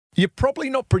You're probably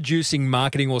not producing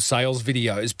marketing or sales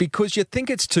videos because you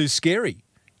think it's too scary,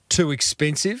 too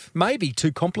expensive, maybe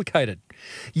too complicated.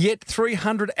 Yet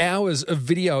 300 hours of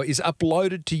video is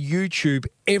uploaded to YouTube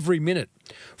every minute.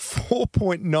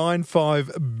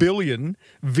 4.95 billion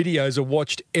videos are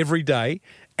watched every day,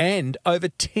 and over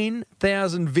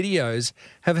 10,000 videos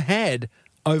have had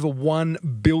over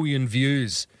 1 billion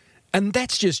views. And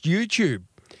that's just YouTube.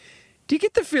 Do you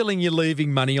get the feeling you're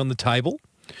leaving money on the table?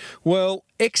 Well,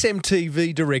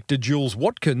 XMTV director Jules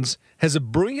Watkins has a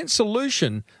brilliant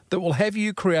solution that will have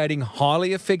you creating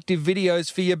highly effective videos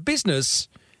for your business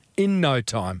in no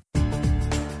time.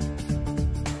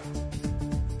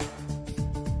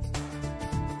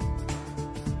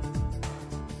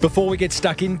 Before we get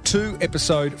stuck into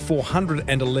episode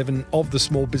 411 of the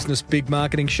Small Business Big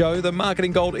Marketing Show, the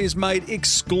Marketing Gold is made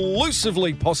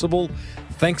exclusively possible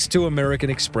thanks to American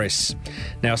Express.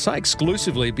 Now, I say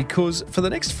exclusively because for the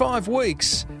next 5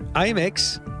 weeks,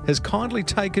 Amex has kindly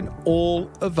taken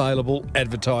all available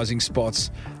advertising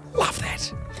spots. Love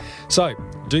that. So,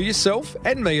 do yourself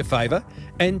and me a favour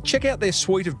and check out their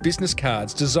suite of business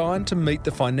cards designed to meet the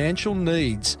financial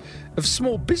needs of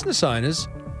small business owners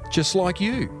just like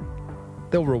you.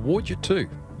 They'll reward you too.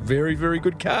 Very, very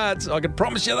good cards, I can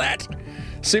promise you that.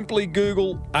 Simply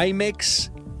Google Amex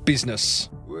Business.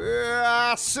 Well,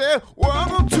 I said,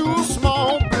 welcome to a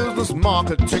small business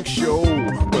marketing show,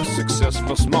 where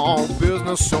successful small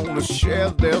business owners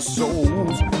share their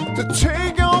souls to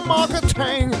take your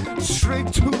marketing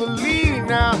straight to the lead.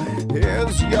 Now,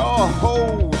 here's your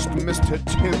host, Mr.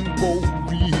 Timbo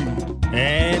Reed.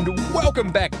 And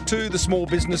welcome back to the Small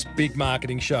Business Big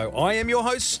Marketing Show. I am your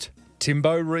host,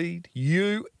 Timbo Reed.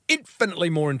 You, infinitely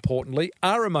more importantly,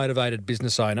 are a motivated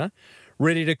business owner,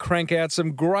 ready to crank out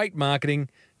some great marketing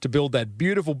to build that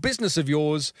beautiful business of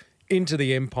yours into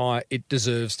the empire it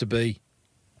deserves to be.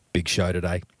 Big show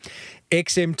today.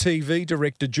 XMTV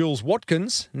director Jules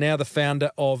Watkins, now the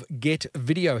founder of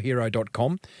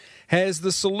GetVideoHero.com, has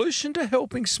the solution to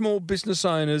helping small business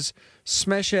owners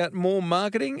smash out more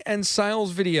marketing and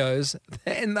sales videos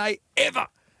than they ever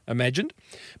imagined.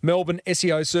 Melbourne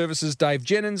SEO Services Dave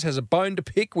Jennings has a bone to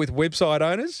pick with website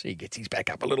owners. He gets his back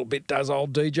up a little bit, does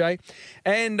old DJ.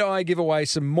 And I give away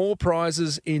some more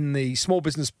prizes in the Small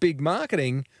Business Big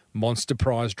Marketing Monster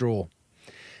Prize Draw.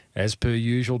 As per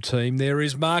usual, team, there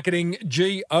is marketing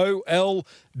GOLD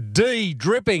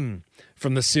dripping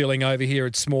from the ceiling over here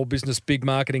at Small Business Big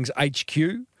Marketing's HQ.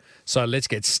 So let's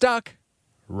get stuck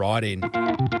right in.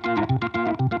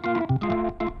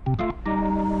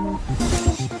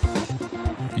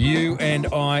 You and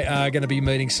I are going to be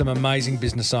meeting some amazing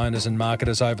business owners and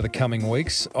marketers over the coming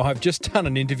weeks. I've just done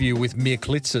an interview with Mia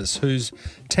Klitzers, whose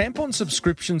tampon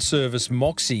subscription service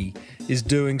Moxie is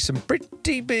doing some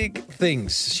pretty big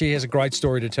things. She has a great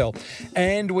story to tell.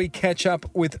 And we catch up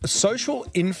with social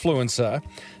influencer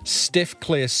Steph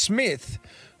Claire Smith,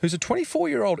 who's a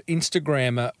 24-year-old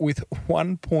Instagrammer with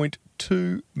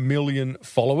 1.2 million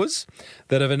followers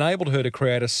that have enabled her to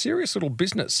create a serious little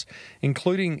business,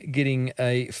 including getting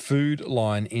a food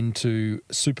line into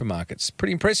supermarkets.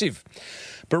 Pretty impressive.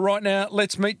 But right now,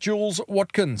 let's meet Jules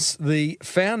Watkins, the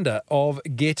founder of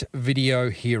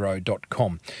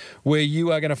GetVideoHero.com, where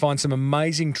you are going to find some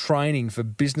amazing training for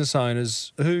business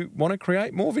owners who want to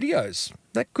create more videos.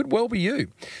 That could well be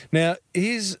you. Now,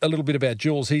 here's a little bit about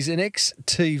Jules. He's an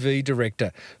ex-TV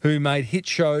director who made hit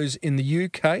shows in the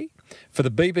UK for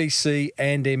the BBC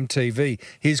and MTV.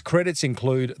 His credits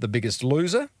include The Biggest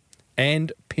Loser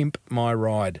and Pimp My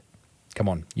Ride. Come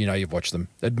on, you know you've watched them.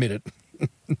 Admit it.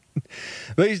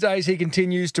 These days he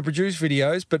continues to produce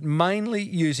videos, but mainly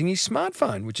using his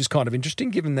smartphone, which is kind of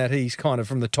interesting given that he's kind of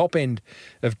from the top end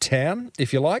of town,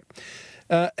 if you like.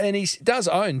 And he does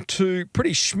own 2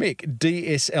 pretty schmick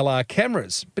DSLR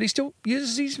cameras, but he still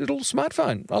uses his little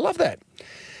smartphone. I love that.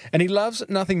 And he loves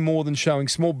nothing more than showing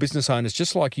small business owners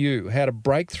just like you how to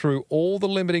break through all the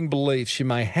limiting beliefs you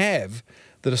may have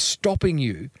that are stopping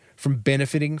you from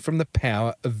benefiting from the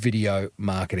power of video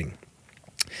marketing.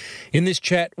 In this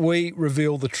chat, we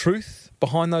reveal the truth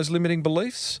behind those limiting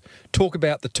beliefs, talk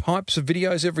about the types of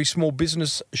videos every small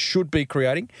business should be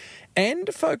creating,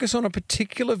 and focus on a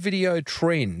particular video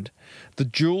trend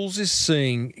that Jules is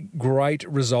seeing great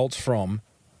results from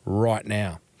right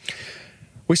now.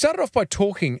 We started off by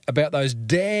talking about those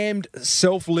damned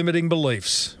self-limiting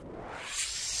beliefs.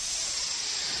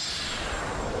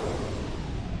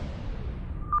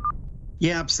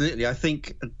 Yeah, absolutely. I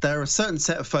think there are a certain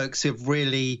set of folks who have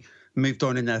really moved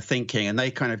on in their thinking and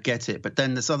they kind of get it. But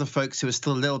then there's other folks who are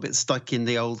still a little bit stuck in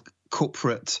the old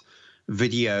corporate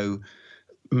video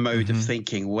mode of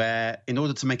thinking, where in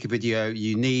order to make a video,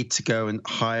 you need to go and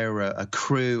hire a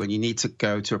crew, and you need to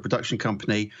go to a production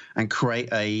company and create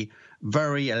a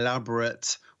very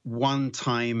elaborate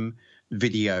one-time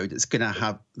video that's going to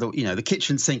have the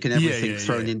kitchen sink and everything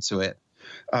thrown into it.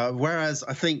 Whereas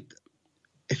I think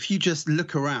if you just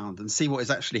look around and see what is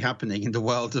actually happening in the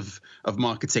world of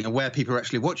marketing and where people are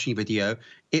actually watching video,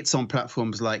 it's on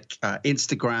platforms like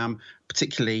Instagram,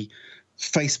 particularly.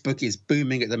 Facebook is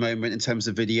booming at the moment in terms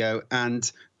of video,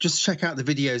 and just check out the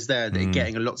videos there that are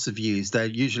getting lots of views. They're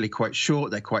usually quite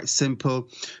short, they're quite simple.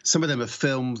 Some of them are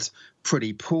filmed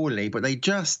pretty poorly, but they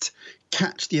just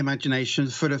catch the imagination,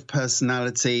 full of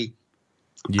personality.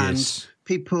 Yes. And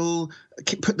people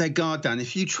put their guard down.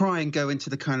 If you try and go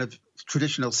into the kind of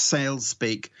traditional sales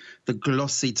speak, the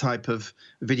glossy type of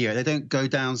video, they don't go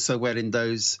down so well in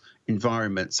those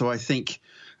environments. So I think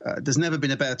there's never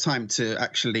been a better time to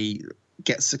actually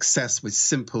get success with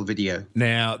simple video.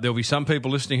 Now, there'll be some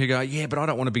people listening who go, yeah, but I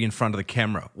don't want to be in front of the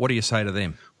camera. What do you say to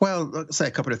them? Well, I'll say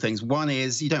a couple of things. One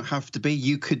is you don't have to be.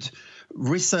 You could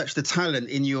research the talent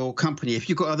in your company. If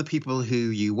you've got other people who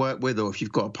you work with, or if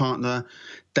you've got a partner,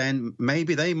 then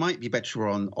maybe they might be better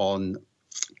on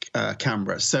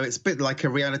camera. So it's a bit like a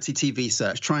reality TV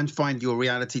search. Try and find your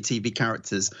reality TV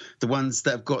characters, the ones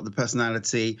that have got the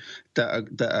personality,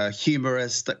 that are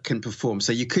humorous, that can perform.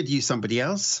 So you could use somebody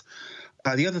else.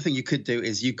 The other thing you could do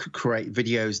is you could create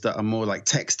videos that are more like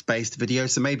text-based videos.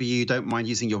 So maybe you don't mind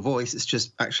using your voice. It's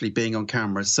just actually being on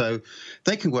camera. So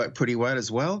they can work pretty well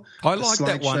as well. I like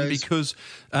that one because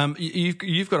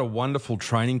you've got a wonderful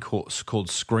training course called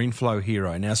ScreenFlow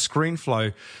Hero. Now,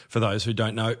 ScreenFlow, for those who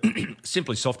don't know,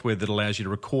 simply software that allows you to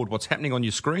record what's happening on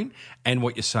your screen and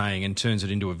what you're saying and turns it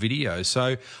into a video.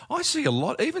 So I see a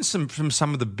lot, even from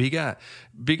some of the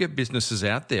bigger businesses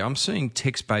out there, I'm seeing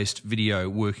text-based video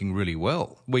working really well,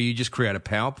 where you just create a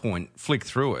PowerPoint, flick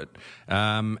through it,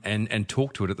 and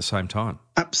talk to it at the same time.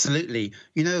 Absolutely.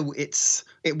 It's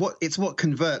what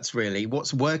converts, really.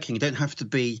 What's working. You don't have to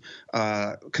be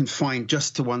confined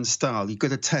just to one style. You've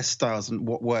got to test styles and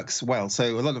what works well.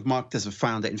 So a lot of marketers have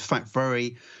found that, in fact,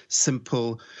 very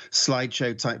simple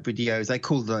slideshow type videos, they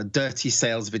call the dirty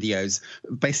sales videos,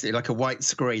 basically like a white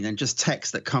screen and just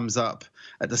text that comes up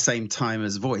at the same time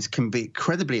as voice, can be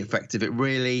incredibly effective. It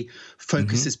really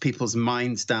focuses people's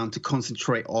minds down to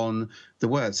concentrate on the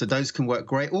words. So those can work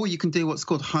great. Or you can do what's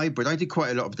called hybrid. I do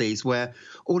quite a lot of these where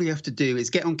all you have to do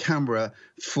is get on camera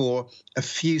for a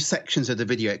few sections of the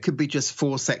video. It could be just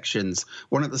 4 sections,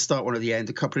 one at the start, one at the end,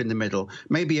 a couple in the middle.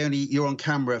 Maybe only you're on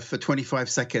camera for 25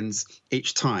 seconds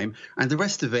each time, and the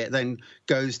rest of it then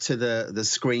goes to the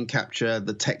screen capture,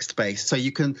 the text base. So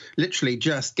you can literally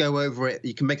just go over it.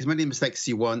 You can make as many mistakes as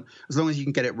you want, as long as you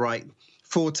can get it right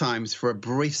 4 times for a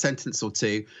brief sentence or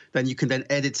 2, then you can then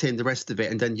edit in the rest of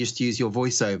it and then just use your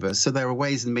voiceover. So there are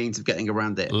ways and means of getting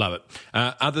around it. Love it.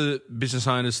 Other business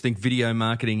owners think video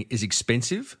marketing is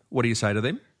expensive. What do you say to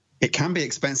them? It can be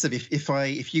expensive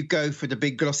if you go for the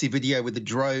big glossy video with the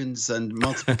drones and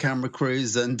multiple camera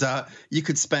crews, and you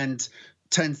could spend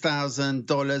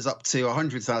 $10,000 up to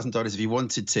 $100,000 if you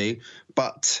wanted to,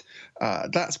 but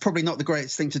that's probably not the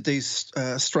greatest thing to do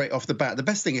straight off the bat. The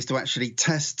best thing is to actually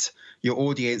test your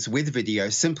audience with video,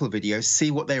 simple videos,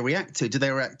 see what they react to. Do they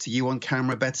react to you on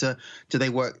camera better? Do they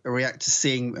react to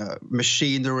seeing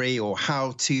machinery or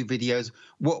how-to videos?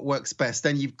 What works best?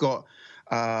 Then you've got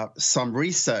some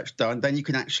research done, then you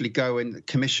can actually go and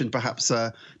commission perhaps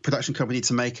a production company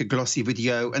to make a glossy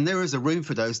video. And there is a room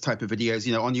for those type of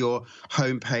videos, on your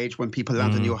homepage, when people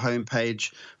land on your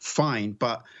homepage, fine.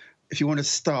 But if you want to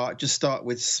start, just start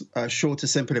with shorter,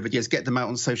 simpler videos, get them out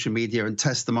on social media and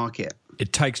test the market.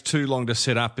 It takes too long to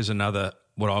set up is another,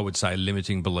 what I would say,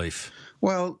 limiting belief.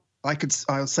 Well,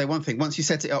 I'll say one thing. Once you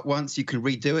set it up once, you can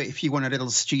redo it. If you want a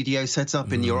little studio set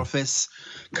up in your office,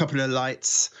 a couple of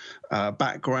lights,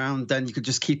 background, then you could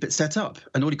just keep it set up.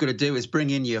 And all you've got to do is bring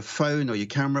in your phone or your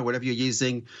camera, whatever you're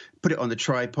using, put it on the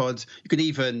tripod. You can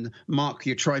even mark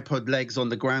your tripod legs on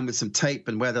the ground with some tape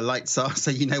and where the lights are, so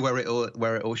you know where it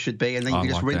all should be. And then you can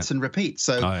just rinse and repeat.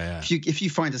 So if you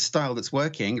find a style that's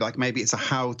working, like maybe it's a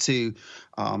how-to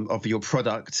of your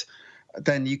product,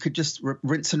 then you could just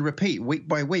rinse and repeat week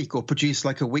by week, or produce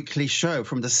like a weekly show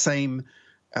from the same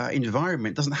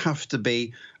environment. It doesn't have to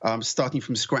be starting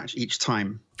from scratch each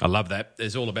time. I love that.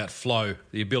 It's all about flow,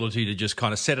 the ability to just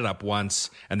kind of set it up once,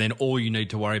 and then all you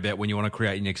need to worry about when you want to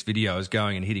create your next video is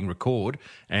going and hitting record,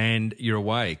 and you're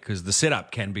away, because the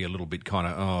setup can be a little bit kind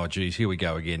of, oh, geez, here we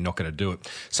go again, not going to do it.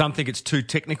 Some think it's too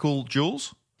technical,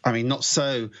 Jules? I mean, not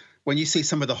so. when you see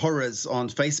some of the horrors on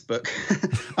Facebook,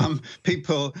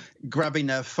 people grabbing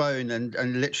their phone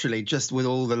and literally just with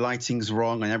all the lighting's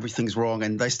wrong and everything's wrong,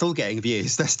 and they're still getting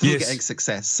views, they're still getting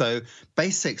success. So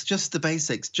basics, just the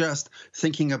basics, just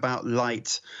thinking about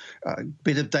light, a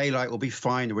bit of daylight will be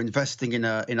fine. We're investing in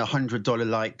a $100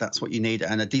 light, that's what you need,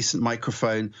 and a decent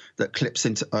microphone that clips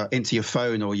into your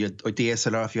phone or your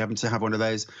DSLR if you happen to have one of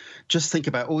those. Just think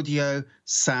about audio,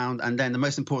 sound, and then the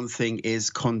most important thing is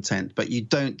content. But you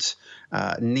don't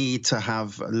need to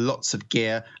have lots of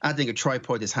gear. Adding a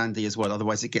tripod is handy as well,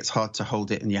 otherwise it gets hard to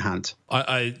hold it in your hand.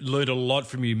 I learned a lot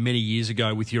from you many years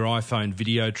ago with your iPhone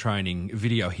video training,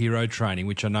 Video Hero training,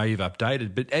 which I know you've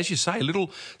updated. But as you say,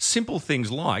 little simple things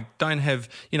like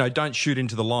don't shoot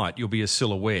into the light, you'll be a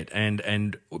silhouette,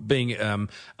 and being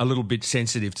a little bit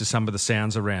sensitive to some of the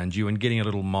sounds around you, and getting a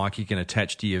little mic you can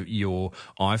attach to your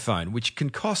iPhone, which can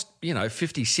cost,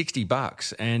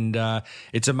 $50-$60. And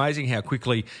it's amazing how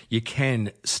quickly you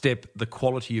can step the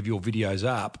quality of your videos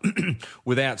up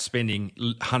without spending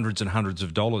hundreds and hundreds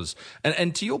of dollars.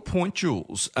 And to your point,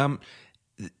 Jules,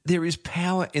 there is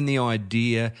power in the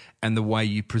idea and the way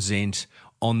you present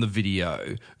on the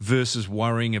video versus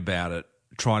worrying about it,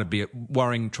 trying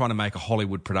to make a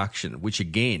Hollywood production, which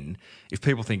again, if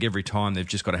people think every time they've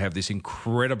just got to have this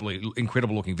incredible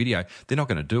looking video, they're not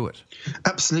going to do it.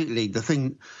 Absolutely. The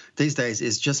thing these days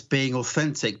is just being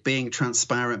authentic, being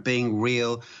transparent, being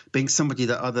real, being somebody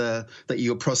that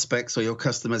your prospects or your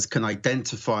customers can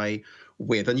identify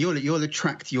with, and you'll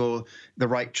attract the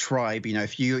right tribe.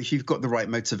 If you've got the right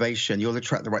motivation, you'll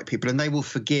attract the right people, and they will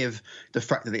forgive the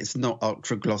fact that it's not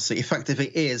ultra glossy. In fact, if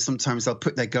it is, sometimes they'll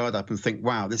put their guard up and think,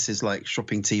 wow, this is like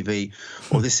shopping TV,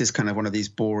 or this is kind of one of these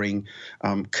boring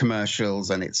commercials,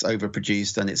 and it's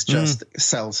overproduced, and it's just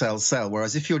sell.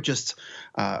 Whereas if you're just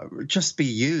be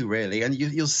you, really, and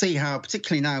you'll see how,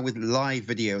 particularly now with live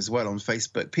video as well on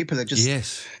Facebook, people are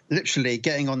just literally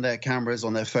getting on their cameras,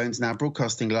 on their phones now,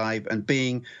 broadcasting live and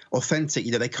being authentic.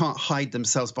 They can't hide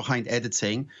themselves behind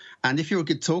editing. And if you're a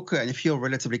good talker and if you're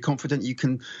relatively confident, you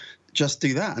can just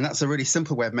do that. And that's a really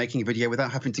simple way of making a video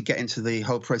without having to get into the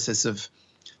whole process of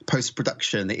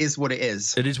post-production. It is what it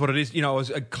is. It is what it is. As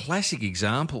a classic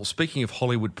example, speaking of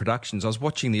Hollywood productions, I was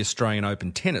watching the Australian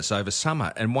Open tennis over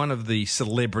summer, and one of the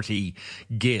celebrity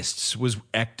guests was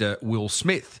actor Will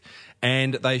Smith.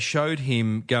 And they showed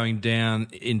him going down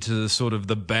into the sort of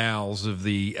the bowels of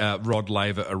the Rod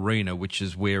Laver Arena, which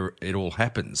is where it all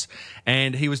happens.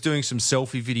 And he was doing some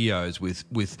selfie videos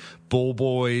with ball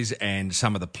boys and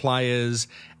some of the players,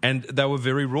 and they were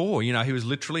very raw. He was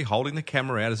literally holding the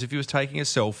camera out as if he was taking a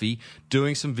selfie,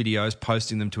 doing some videos,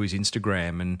 posting them to his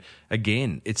Instagram. And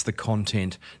again, it's the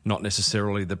content, not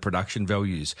necessarily the production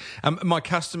values. My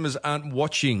customers aren't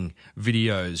watching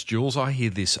videos, Jules. I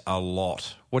hear this a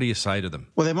lot. What do you say to them?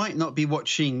 Well, they might not be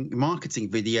watching marketing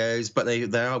videos, but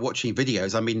they are watching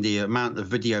videos. I mean, the amount of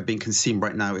video being consumed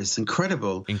right now is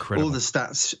incredible. All the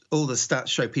stats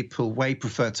show people way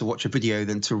prefer to watch a video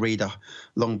than to read a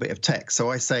long bit of text. So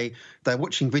I say they're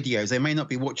watching videos. They may not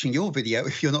be watching your video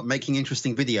if you're not making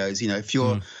interesting videos. If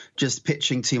you're just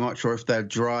pitching too much, or if they're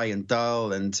dry and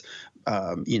dull and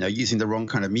using the wrong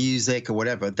kind of music or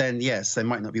whatever, then yes, they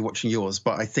might not be watching yours.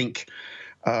 But I think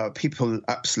people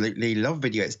absolutely love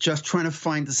video. It's just trying to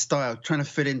find the style, trying to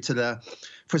fit into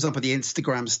for example, the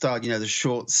Instagram style, the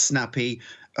short, snappy,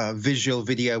 visual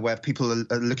video where people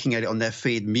are looking at it on their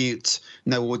feed, mute,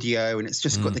 no audio, and it's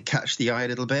just got to catch the eye a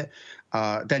little bit.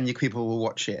 Then people will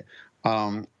watch it.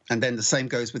 And then the same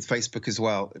goes with Facebook as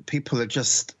well. People are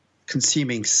just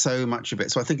consuming so much of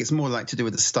it. So I think it's more like to do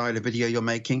with the style of video you're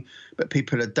making, but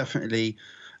people are definitely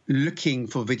looking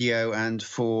for video and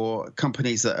for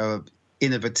companies that are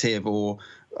innovative or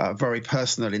very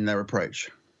personal in their approach.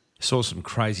 Saw some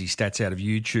crazy stats out of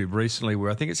YouTube recently where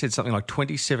I think it said something like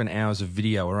 27 hours of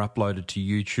video are uploaded to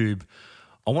YouTube.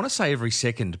 I want to say every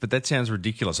second, but that sounds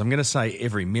ridiculous. I'm going to say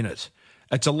every minute.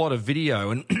 It's a lot of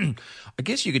video, and I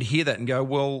guess you could hear that and go,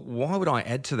 well, why would I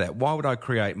add to that? Why would I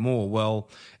create more? Well,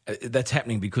 that's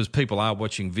happening because people are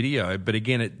watching video, but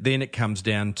again, then it comes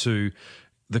down to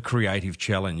the creative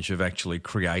challenge of actually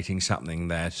creating something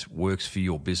that works for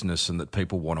your business and that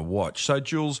people want to watch. So,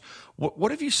 Jules,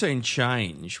 what have you seen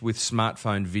change with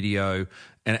smartphone video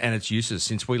and its uses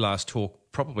since we last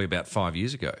talked probably about 5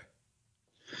 years ago?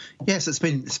 Yes,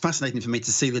 it's fascinating for me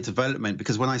to see the development,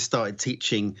 because when I started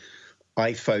teaching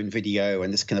iPhone video,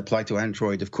 and this can apply to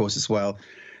Android, of course, as well,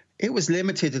 it was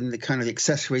limited in the kind of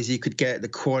accessories you could get, the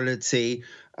quality,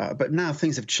 but now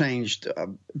things have changed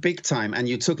big time. And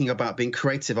you're talking about being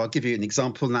creative. I'll give you an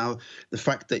example now. The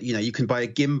fact that, you can buy a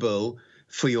gimbal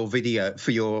for your video,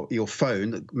 for your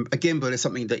phone. A gimbal is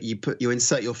something that you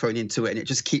insert your phone into it, and it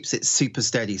just keeps it super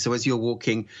steady. So as you're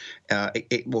walking,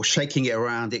 or shaking it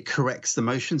around, it corrects the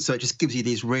motion. So it just gives you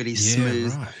these really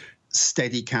smooth,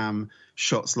 steady cam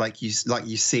shots like you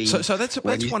see. So that's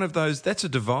one of those. That's a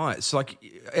device. Like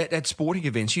at sporting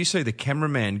events, you see the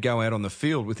cameraman go out on the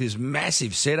field with his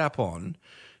massive setup on,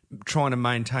 trying to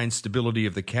maintain stability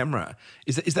of the camera.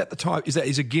 Is that the type? Is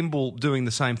a gimbal doing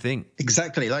the same thing?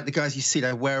 Exactly. Like the guys you see,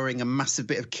 they're wearing a massive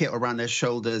bit of kit around their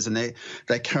shoulders, and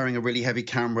they're carrying a really heavy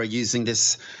camera using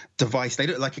this device. They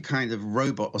look like a kind of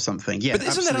robot or something. Yeah, but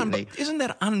isn't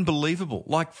that unbelievable?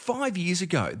 Like 5 years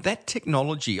ago, that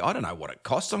technology, I don't know what it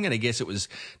cost. I'm going to guess it was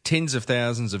tens of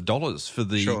thousands of dollars for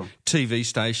the TV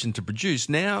station to produce.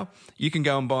 Now you can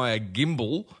go and buy a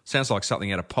gimbal. Sounds like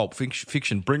something out of Pulp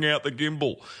Fiction. Bring out the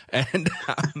gimbal. And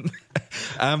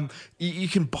you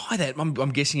can buy that,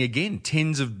 I'm guessing, again,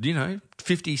 tens of, $50,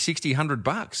 $60,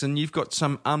 $100, and you've got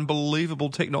some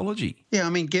unbelievable technology. Yeah, I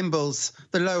mean, gimbals,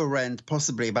 the lower end,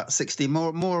 possibly about 60,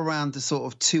 more around the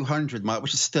sort of 200 mark,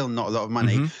 which is still not a lot of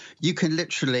money. You can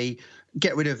literally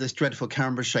get rid of this dreadful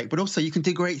camera shake, but also you can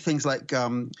do great things like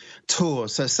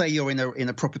tours. So say you're in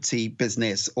a property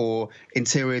business or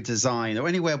interior design or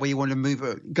anywhere where you want to move,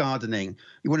 gardening,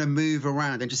 you want to move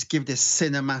around and just give this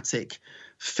cinematic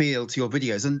feel to your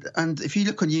videos. And if you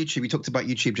look on YouTube, we talked about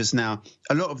YouTube just now,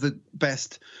 a lot of the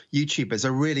best YouTubers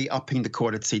are really upping the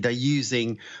quality. They're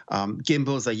using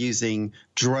gimbals, they're using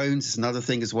drones, is another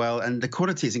thing as well, and the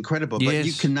quality is incredible. Yes. But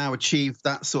you can now achieve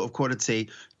that sort of quality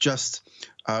just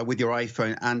with your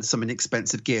iPhone and some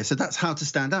inexpensive gear. So that's how to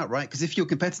stand out, right? Because if your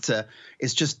competitor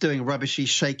is just doing rubbishy,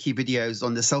 shaky videos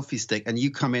on the selfie stick and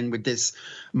you come in with this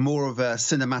more of a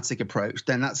cinematic approach,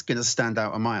 then that's going to stand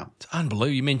out a mile. It's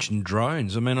unbelievable. You mentioned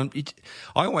drones. I mean,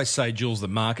 I always say, Jules, the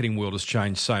marketing world has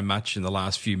changed so much in the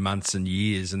last few months and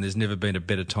years, and there's never been a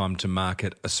better time to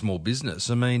market a small business.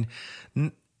 I mean,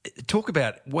 talk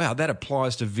about, wow, that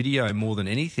applies to video more than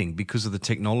anything because of the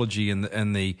technology and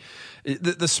the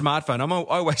smartphone.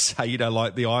 I always say,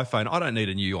 like the iPhone, I don't need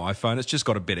a new iPhone. It's just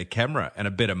got a better camera and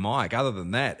a better mic. Other than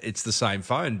that, it's the same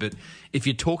phone. But if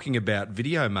you're talking about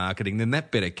video marketing, then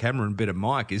that better camera and better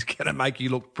mic is going to make you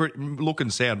look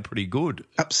and sound pretty good.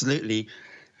 Absolutely.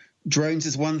 Drones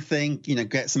is one thing,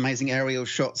 gets amazing aerial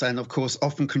shots, and of course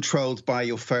often controlled by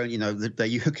your phone.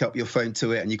 You hook up your phone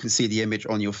to it and you can see the image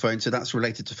on your phone. So that's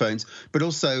related to phones. But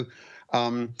also,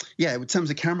 in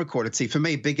terms of camera quality, for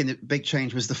me, big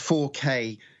change was the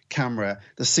 4K camera,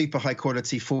 the super high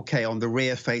quality 4K on the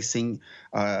rear facing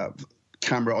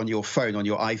camera on your phone, on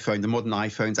your iPhone, the modern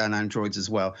iPhones and Androids as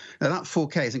well. Now that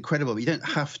 4K is incredible, but you don't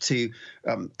have to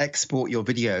export your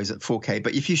videos at 4K.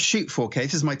 But if you shoot 4K,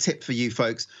 this is my tip for you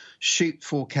folks, shoot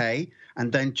 4K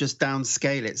and then just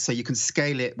downscale it. So you can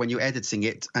scale it when you're editing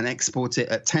it and export it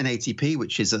at 1080p,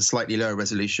 which is a slightly lower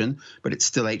resolution, but it's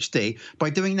still HD. By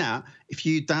doing that, if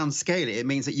you downscale it, it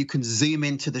means that you can zoom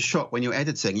into the shot when you're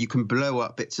editing. You can blow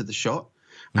up bits of the shot,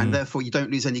 and therefore you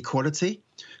don't lose any quality.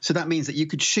 So that means that you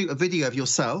could shoot a video of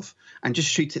yourself and just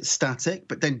shoot it static,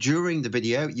 but then during the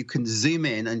video you can zoom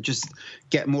in and just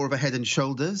get more of a head and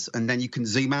shoulders, and then you can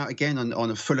zoom out again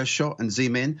on a fuller shot and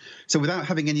zoom in. So without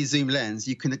having any zoom lens,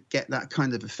 you can get that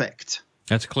kind of effect.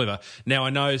 That's clever. Now, I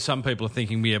know some people are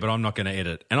thinking, yeah, but I'm not going to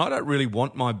edit. And I don't really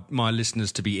want my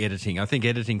listeners to be editing. I think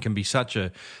editing can be such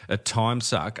a time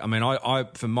suck. I mean, I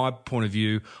from my point of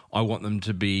view, I want them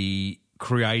to be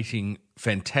creating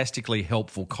fantastically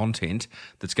helpful content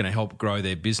that's going to help grow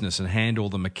their business and hand all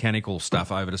the mechanical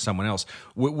stuff over to someone else.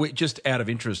 We're just out of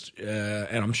interest,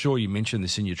 and I'm sure you mentioned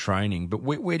this in your training, but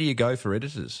where do you go for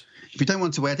editors? If you don't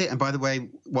want to edit, and by the way,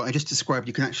 what I just described,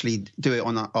 you can actually do it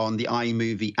on the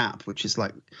iMovie app, which is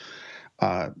like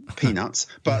peanuts.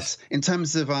 But in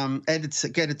terms of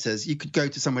editors, you could go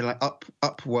to somewhere like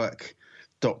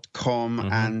Upwork.com,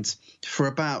 and for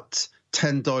about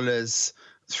 $10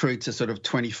 through to sort of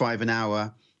 $25 an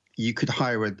hour, you could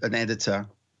hire an editor.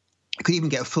 You could even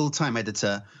get a full-time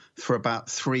editor for about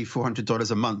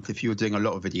 $300-400 a month if you were doing a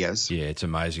lot of videos. Yeah, it's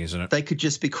amazing, isn't it? They could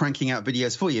just be cranking out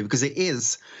videos for you, because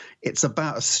it's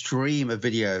about a stream of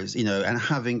videos, and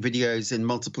having videos in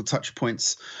multiple touch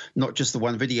points, not just the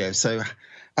one video. So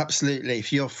absolutely,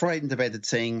 if you're frightened of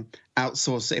editing,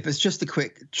 outsource it. If it's just a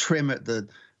quick trim at the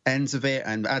ends of it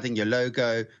and adding your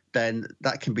logo, then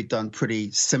that can be done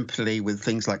pretty simply with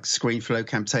things like ScreenFlow,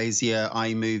 Camtasia,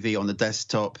 iMovie on the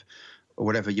desktop, or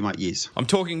whatever you might use. I'm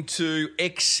talking to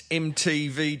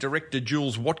ex-MTV director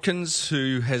Jules Watkins,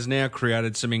 who has now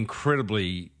created some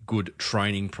incredibly good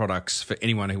training products for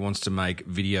anyone who wants to make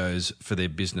videos for their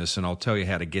business, and I'll tell you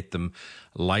how to get them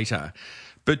later.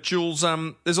 But Jules,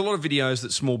 there's a lot of videos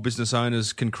that small business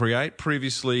owners can create.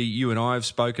 Previously, you and I have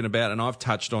spoken about, and I've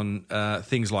touched on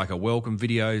things like a welcome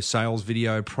video, sales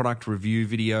video, product review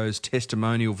videos,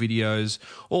 testimonial videos,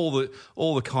 all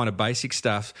the kind of basic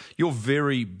stuff. You're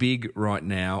very big right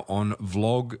now on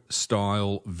vlog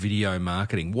style video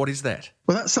marketing. What is that?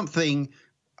 Well, that's something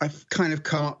I've kind of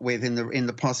come up with in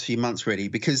the past few months, really,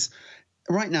 because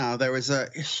right now there is a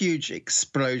huge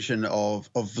explosion of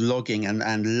vlogging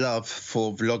and love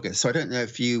for vloggers. So I don't know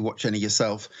if you watch any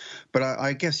yourself, but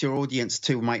I guess your audience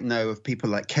too might know of people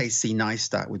like Casey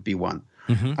Neistat would be one.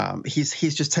 Mm-hmm.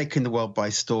 He's just taken the world by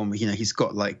storm. You know, he's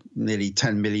got like nearly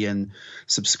 10 million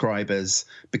subscribers,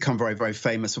 become very, very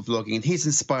famous for vlogging, and he's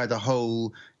inspired a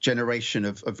whole generation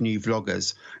of new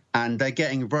vloggers. And they're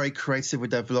getting very creative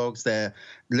with their vlogs. They're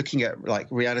looking at like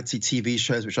reality TV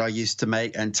shows, which I used to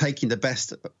make, and taking the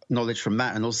best knowledge from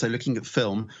that, and also looking at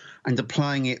film and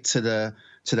applying it to their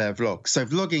vlog. So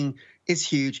vlogging is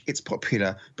huge, it's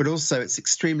popular, but also it's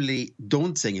extremely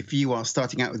daunting if you are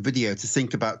starting out with video to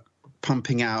think about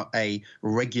pumping out a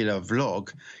regular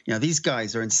vlog. You know, these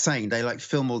guys are insane. They like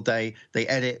film all day. They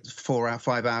edit 4 or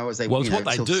 5 hours. It's what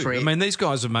they do. 3. I mean, these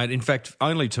guys have made, in fact,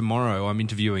 only tomorrow I'm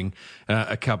interviewing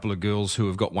a couple of girls who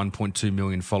have got 1.2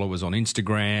 million followers on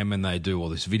Instagram, and they do all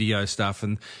this video stuff.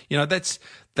 And, you know, that's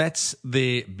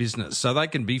their business. So they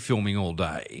can be filming all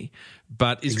day.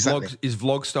 But is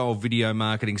vlog style video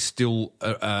marketing still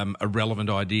a relevant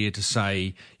idea to,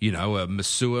 say, you know, a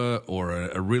masseur or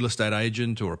a real estate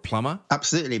agent or a plumber?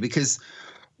 Absolutely, because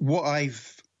what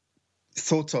I've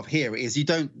thought of here is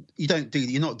you're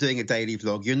not doing a daily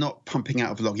vlog, you're not pumping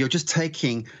out a vlog, you're just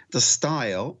taking the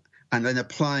style and then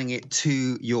applying it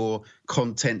to your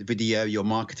content video, your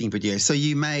marketing video. So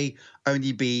you may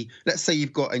only be, let's say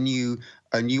you've got a new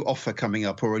offer coming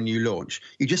up or a new launch.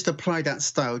 You just apply that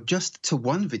style just to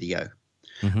one video,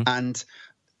 mm-hmm. and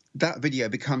that video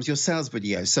becomes your sales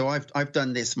video. So I've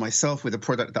done this myself with a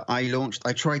product that I launched.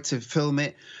 I tried to film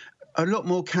it a lot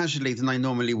more casually than I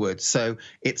normally would. So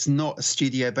it's not a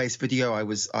studio-based video. I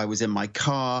was in my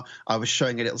car. I was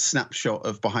showing a little snapshot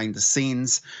of behind the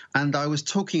scenes, and I was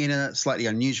talking in a slightly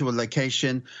unusual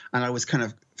location, and I was kind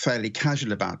of fairly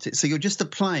casual about it. So you're just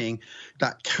applying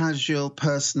that casual,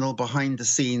 personal,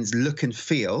 behind-the-scenes look and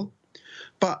feel,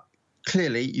 but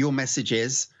clearly your message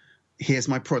is, here's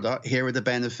my product, here are the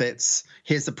benefits,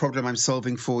 here's the problem I'm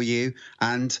solving for you,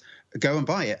 and go and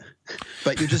buy it.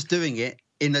 But you're just doing it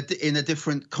in a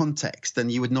different context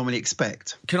than you would normally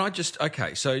expect. Can I just,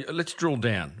 okay, so let's drill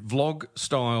down. Vlog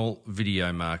style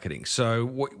video marketing. So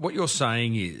what you're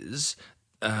saying is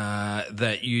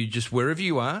that you just, wherever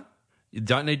you are, you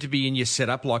don't need to be in your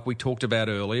setup like we talked about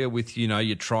earlier with, you know,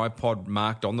 your tripod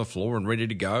marked on the floor and ready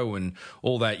to go and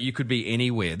all that. You could be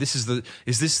anywhere. Is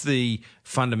this the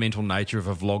fundamental nature of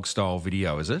a vlog style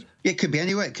video, is it? It could be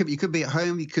anywhere. You could be at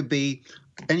home. You could be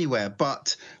anywhere.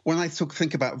 But when I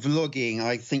think about vlogging,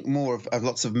 I think more of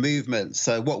lots of movement.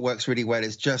 So what works really well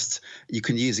is just you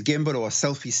can use a gimbal or a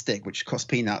selfie stick, which costs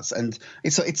peanuts, and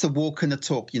it's a walk and a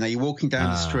talk. You know, you're walking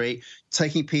down the street,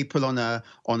 taking people on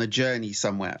a journey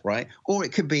somewhere, right? Or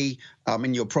it could be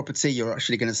in your property. You're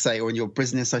actually going to say, or in your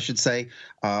business, I should say,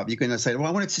 you're going to say, well,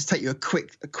 I wanted to just take you a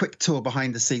quick tour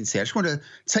behind the scenes here. I just want to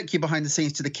take you behind the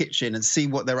scenes to the kitchen and see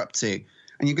what they're up to.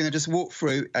 And you're going to just walk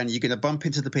through and you're going to bump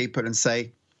into the people and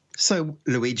say, so,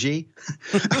 Luigi,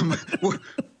 I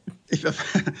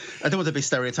don't want to be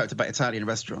stereotyped about Italian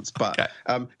restaurants, but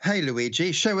okay. Hey,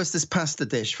 Luigi, show us this pasta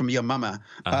dish from your mama.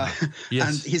 Yes.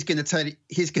 And he's going to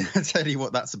tell you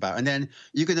what that's about. And then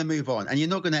you're going to move on. And you're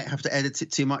not going to have to edit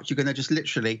it too much. You're going to just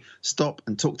literally stop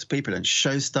and talk to people and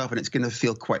show stuff. And it's going to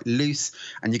feel quite loose.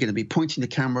 And you're going to be pointing the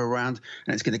camera around.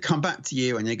 And it's going to come back to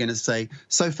you. And you're going to say,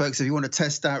 so, folks, if you want to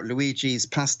test out Luigi's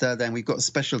pasta, then we've got a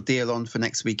special deal on for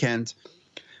next weekend.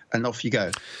 And off you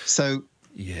go. So,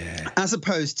 yeah, as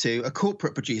opposed to a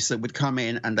corporate producer would come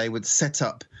in and they would set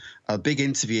up a big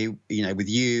interview, you know, with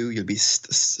you. You'd be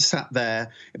sat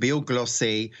there. It'd be all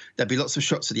glossy. There'd be lots of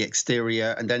shots of the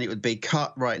exterior, and then it would be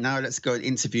cut. Right now, let's go and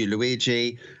interview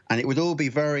Luigi, and it would all be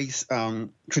very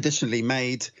traditionally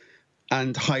made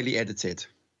and highly edited.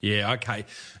 Yeah, okay.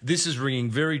 This is ringing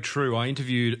very true. I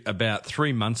interviewed about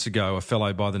 3 months ago a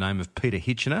fellow by the name of Peter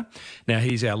Hitchener. Now,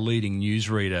 he's our leading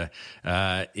newsreader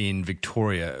in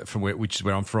Victoria, which is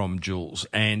where I'm from, Jules.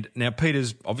 And now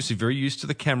Peter's obviously very used to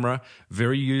the camera,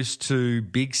 very used to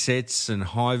big sets and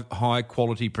high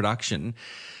quality production.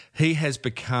 he has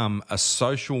become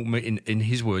in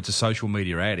his words, a social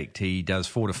media addict. He does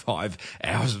 4 to 5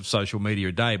 hours of social media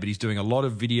a day, but he's doing a lot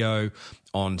of video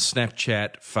on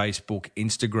Snapchat, Facebook,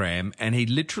 Instagram, and he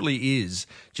literally is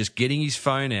just getting his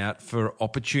phone out for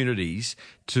opportunities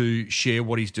to share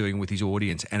what he's doing with his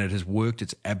audience, and it has worked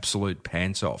its absolute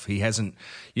pants off. He hasn't,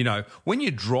 when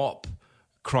you drop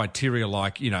criteria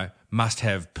like, must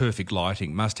have perfect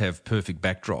lighting, must have perfect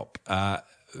backdrop,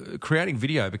 creating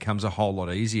video becomes a whole lot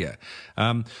easier.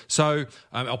 So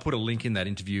I'll put a link in that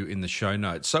interview in the show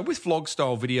notes. So with vlog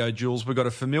style video, Jules, we've got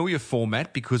a familiar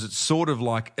format because it's sort of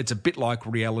like, it's a bit like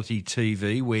reality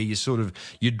TV where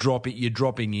you're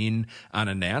dropping in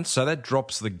unannounced. So that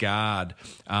drops the guard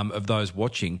of those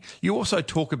watching. You also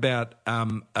talk about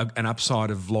an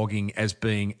upside of vlogging as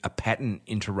being a pattern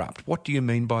interrupt. What do you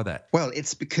mean by that? Well,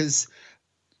 it's because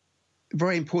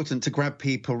very important to grab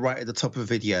people right at the top of a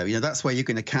video. That's where you're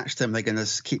going to catch them. They're going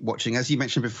to keep watching. As you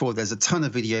mentioned before, there's a ton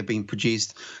of video being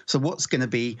produced. So what's going to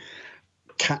be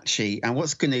catchy and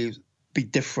what's going to be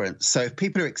different? So if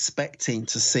people are expecting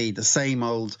to see the same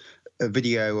old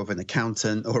video of an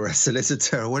accountant or a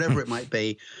solicitor or whatever it might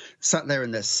be, sat there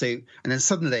in their suit, and then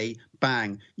suddenly,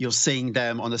 bang, you're seeing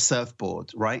them on a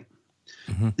surfboard, right?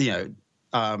 Mm-hmm.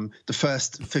 The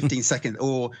first 15 seconds,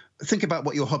 or think about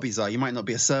what your hobbies are. You might not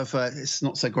be a surfer. It's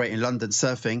not so great in London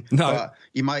surfing, but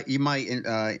you might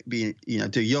be,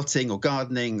 do yachting or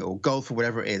gardening or golf or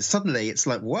whatever it is. Suddenly it's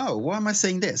like, whoa, why am I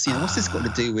saying this? What's this got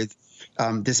to do with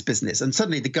this business? And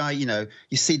suddenly the guy, you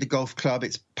see the golf club,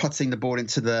 it's putting the ball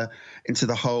into the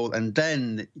hole, and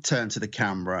then you turn to the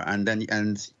camera, and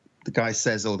the guy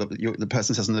says, or the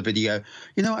person says on the video,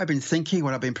 I've been thinking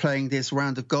when I've been playing this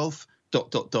round of golf, ...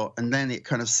 and then it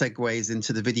kind of segues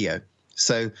into the video.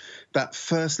 So that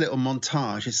first little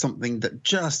montage is something that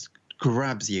just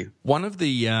grabs you. One of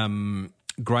the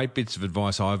great bits of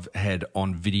advice I've had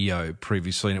on video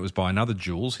previously, and it was by another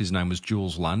Jules. His name was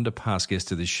Jules Lund, a past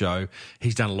guest of this show.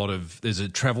 He's done there's a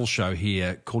travel show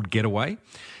here called Getaway.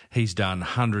 He's done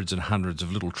hundreds and hundreds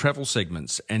of little travel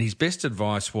segments, and his best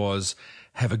advice was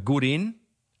have a good in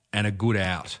and a good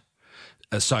out.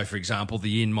 So, for example,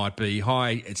 the in might be,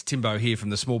 hi, it's Timbo here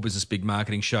from the Small Business Big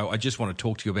Marketing Show. I just want to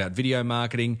talk to you about video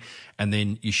marketing. And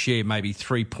then you share maybe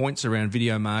 3 points around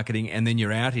video marketing. And then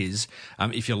your out is,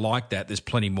 if you like that, there's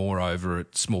plenty more over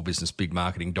at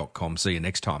smallbusinessbigmarketing.com. See you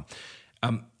next time.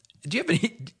 Do you have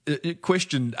any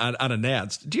question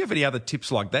unannounced? Do you have any other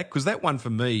tips like that? Because that one for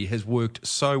me has worked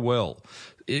so well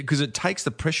because it takes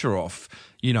the pressure off,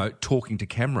 talking to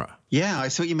camera. Yeah, I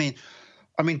see what you mean.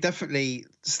 Definitely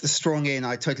the strong in.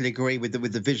 I totally agree with the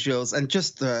visuals and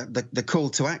just the call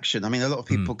to action. A lot of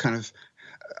people kind of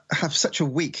have such a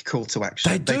weak call to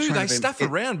action. They do. They stuff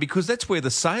around because that's where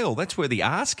that's where the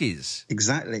ask is.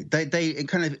 Exactly. They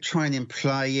kind of try and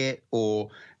imply it,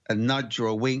 or a nudge or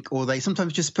a wink, or they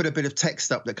sometimes just put a bit of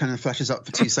text up that kind of flashes up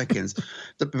for 2 seconds.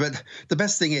 But the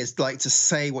best thing is to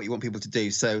say what you want people to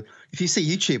do. So if you see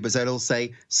YouTubers, they'll all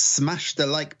say, smash the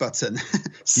like button,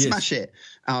 smash it.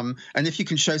 And if you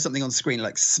can show something on screen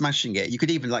like smashing it, you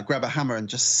could even grab a hammer and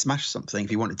just smash something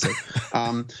if you wanted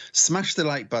to. Smash the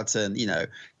like button,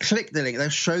 click the link. They'll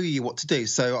show you what to do.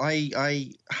 So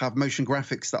I have motion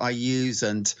graphics that I use,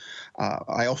 and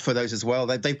I offer those as well.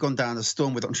 They've gone down a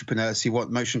storm with entrepreneurs who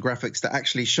want motion graphics that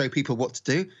actually show people what to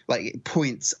do, like it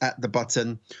points at the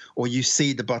button or you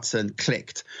see the button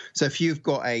clicked. So if you've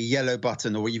got a yellow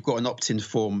button or you've got an opt-in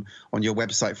form on your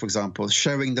website, for example,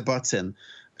 showing the button,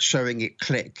 showing it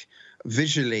click,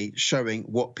 visually showing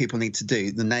what people need to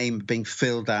do, the name being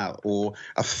filled out, or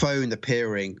a phone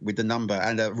appearing with the number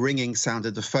and a ringing sound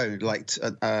of the phone,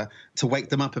 to wake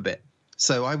them up a bit.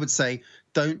 So I would say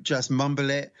don't just mumble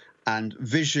it, and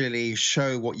visually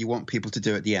show what you want people to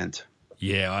do at the end.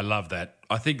 Yeah, I love that.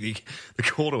 I think the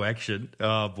call to action,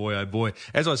 oh boy.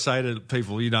 As I say to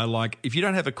people, if you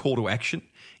don't have a call to action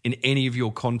in any of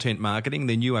your content marketing,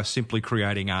 then you are simply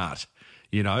creating art.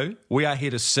 We are here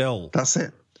to sell. That's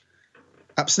it.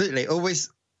 Absolutely. Always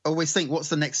think, what's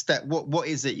the next step? What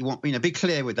is it you want? Be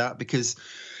clear with that, because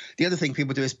the other thing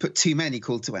people do is put too many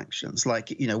call to actions.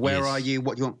 Where are you?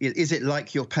 What do you want? Is it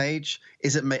like your page?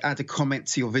 Is it add a comment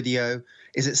to your video?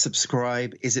 Is it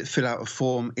subscribe? Is it fill out a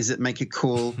form? Is it make a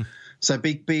call? So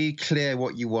be clear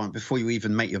what you want before you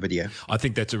even make your video. I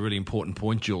think that's a really important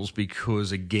point, Jules,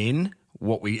 because again,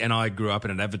 I grew up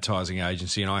in an advertising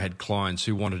agency, and I had clients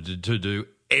who wanted to do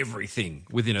everything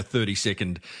within a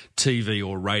 30-second TV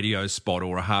or radio spot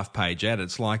or a half-page ad.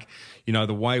 It's like,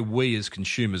 the way we as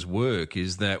consumers work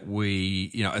is that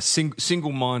a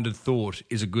single-minded thought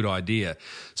is a good idea.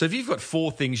 So if you've got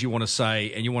 4 things you want to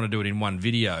say and you want to do it in one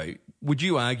video, would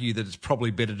you argue that it's probably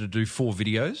better to do 4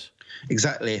 videos?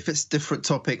 Exactly. If it's different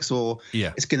topics or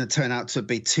Yeah. it's going to turn out to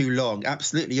be too long,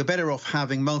 absolutely. You're better off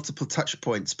having multiple touch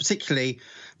points, particularly,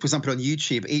 for example, on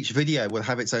YouTube. Each video will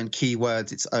have its own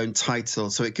keywords, its own title,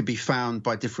 so it could be found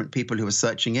by different people who are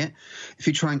searching it. If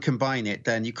you try and combine it,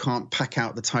 then you can't pack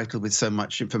out the title with so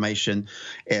much information.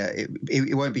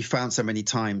 It won't be found so many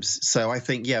times. So I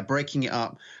think, yeah, breaking it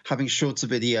up, having shorter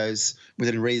videos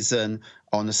within reason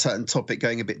on a certain topic,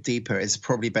 going a bit deeper is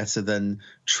probably better than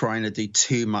trying to do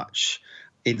too much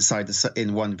in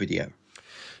one video.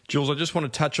 Jules, I just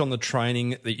want to touch on the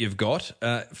training that you've got.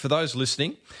 For those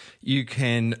listening, you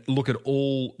can look at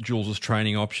all Jules's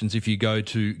training options if you go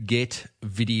to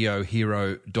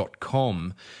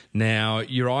getvideohero.com. Now,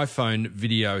 your iPhone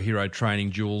Video Hero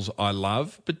training, Jules, I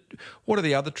love, but what are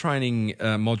the other training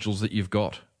modules that you've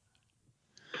got?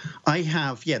 I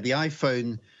have, the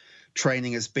iPhone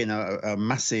training has been a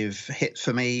massive hit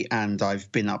for me, and I've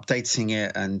been updating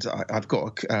it, and I'm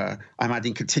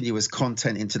adding continuous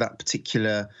content into that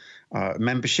particular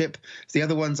membership. The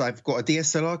other ones, I've got a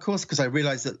DSLR course because I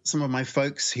realized that some of my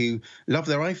folks who love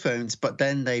their iPhones, but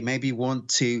then they maybe want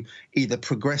to either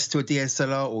progress to a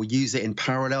DSLR or use it in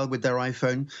parallel with their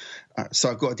iPhone. So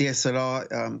I've got a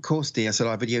DSLR course,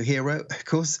 DSLR Video Hero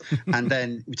course. And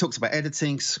then we talked about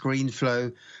editing,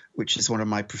 ScreenFlow, which is one of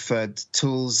my preferred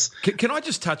tools. Can I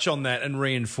just touch on that and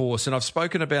reinforce? And I've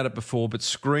spoken about it before, but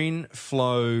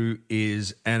ScreenFlow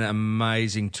is an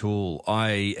amazing tool.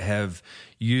 I have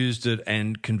used it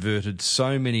and converted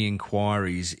so many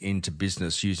inquiries into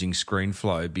business using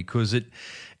ScreenFlow because it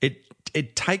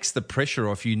takes the pressure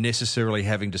off you necessarily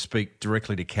having to speak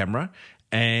directly to camera.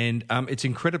 And it's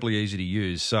incredibly easy to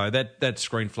use. So that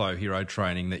ScreenFlow Hero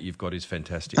training that you've got is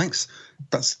fantastic. Thanks.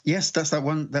 That's that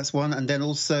one. That's one. And then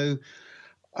also,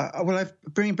 I've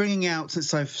bringing out,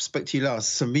 since I've spoke to you last,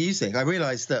 some music. I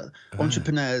realised that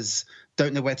entrepreneurs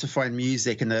don't know where to find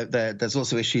music, and there's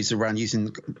also issues around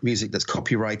using music that's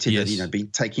copyrighted, yes. and being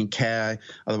taken care.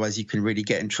 Otherwise, you can really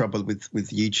get in trouble with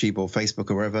YouTube or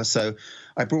Facebook or wherever. So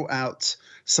I brought out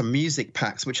some music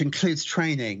packs, which includes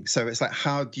training. So it's like,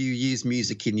 how do you use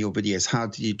music in your videos? How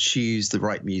do you choose the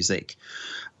right music?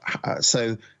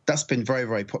 So that's been very,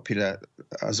 very popular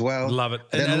as well. Love it.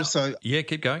 And then also,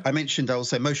 keep going. I mentioned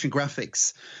also motion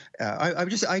graphics. I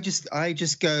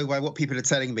just go by what people are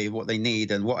telling me, what they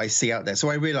need, and what I see out there. So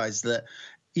I realized that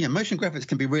motion graphics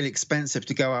can be really expensive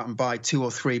to go out and buy 2 or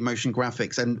 3 motion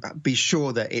graphics and be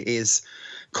sure that it is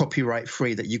copyright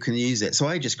free, that you can use it. So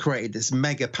I just created this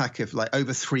mega pack of like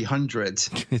over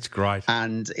 300. It's great.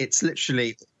 And it's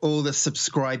literally all the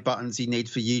subscribe buttons you need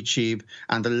for YouTube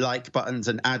and the like buttons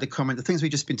and add a comment, the things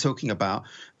we've just been talking about,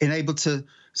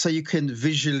 so you can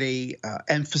visually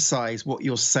emphasize what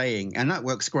you're saying. And that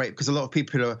works great because a lot of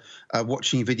people are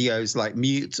watching videos like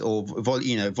mute or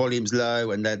volumes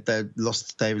low, and they're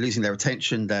losing their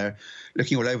attention. They're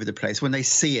looking all over the place. When they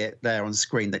see it there on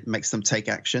screen, that makes them take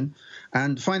action.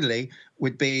 And finally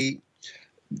would be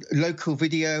local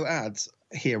video ads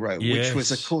hero, yes. which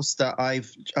was a course that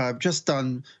I've just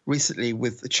done recently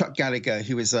with Chuck Gallagher,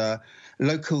 who is a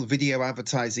local video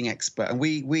advertising expert. And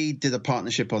we did a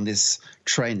partnership on this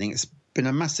training. It's been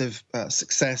a massive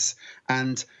success.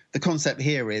 And the concept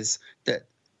here is that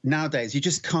nowadays, you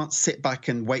just can't sit back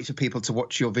and wait for people to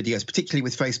watch your videos, particularly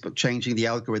with Facebook changing the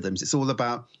algorithms. It's all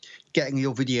about getting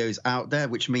your videos out there,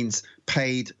 which means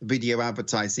paid video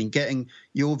advertising, getting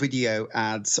your video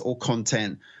ads or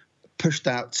content pushed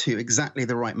out to exactly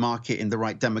the right market, in the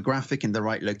right demographic, in the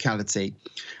right locality.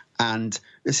 And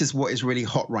this is what is really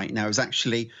hot right now, is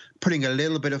actually putting a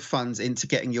little bit of funds into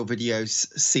getting your videos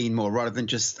seen more rather than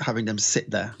just having them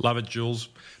sit there. Love it, Jules.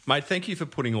 Mate, thank you for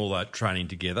putting all that training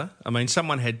together. I mean,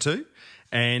 someone had to,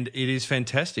 and it is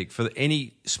fantastic for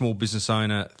any small business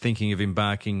owner thinking of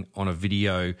embarking on a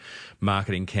video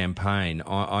marketing campaign.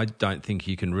 I don't think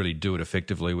you can really do it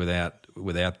effectively without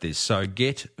this. So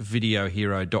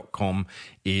getvideohero.com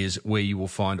is where you will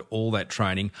find all that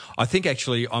training. I think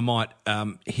actually I might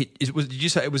did you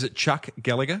say it was at Chuck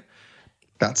Gallagher?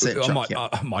 That's it. I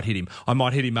might hit him. I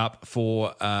might hit him up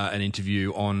for an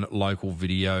interview on local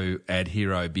video ad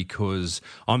hero, because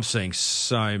I'm seeing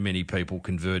so many people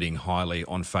converting highly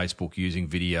on Facebook using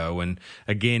video. And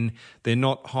again, they're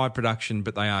not high production,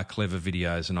 but they are clever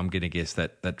videos. And I'm going to guess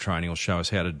that training will show us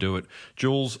how to do it.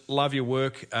 Jules, love your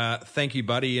work. Thank you,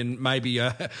 buddy. And maybe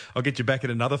I'll get you back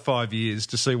in another 5 years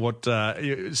to see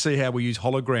see how we use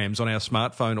holograms on our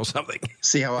smartphone or something.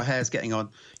 See how our hair's getting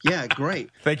on. Yeah, great.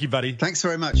 Thank you, buddy. Thanks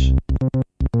very much.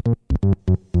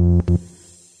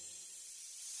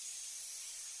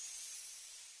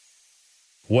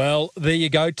 Well, there you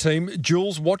go, team.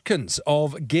 Jules Watkins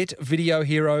of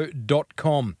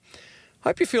getvideohero.com.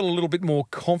 Hope you feel a little bit more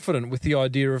confident with the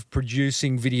idea of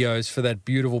producing videos for that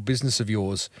beautiful business of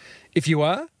yours. If you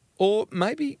are, or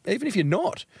maybe even if you're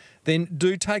not, then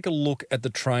do take a look at the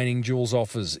training Jules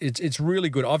offers. It's really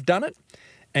good. I've done it,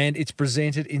 and it's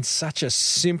presented in such a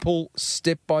simple,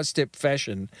 step-by-step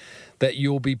fashion that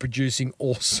you'll be producing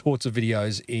all sorts of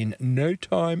videos in no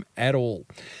time at all.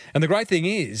 And the great thing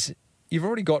is, you've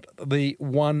already got the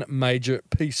one major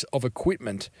piece of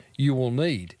equipment you will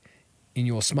need in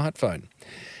your smartphone.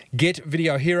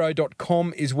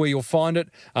 GetVideoHero.com is where you'll find it.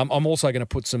 I'm also going to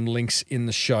put some links in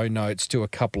the show notes to a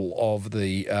couple of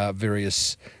the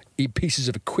various pieces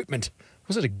of equipment.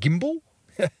 Was it a gimbal?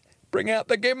 Bring out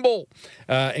the gimbal,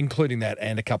 including that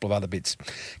and a couple of other bits.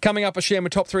 Coming up, I share my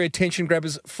top 3 attention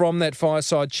grabbers from that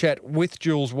fireside chat with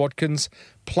Jules Watkins.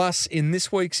 Plus, in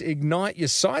this week's Ignite Your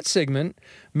Site segment,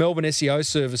 Melbourne SEO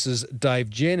Services' Dave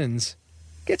Jennings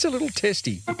gets a little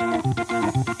testy.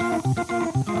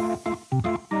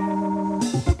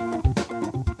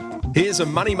 Here's a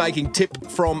money-making tip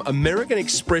from American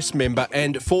Express member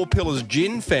and Four Pillars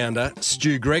Gin founder,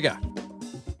 Stu Gregor.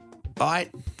 I,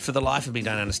 for the life of me,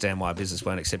 don't understand why a business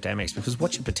won't accept Amex, because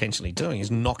what you're potentially doing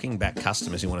is knocking back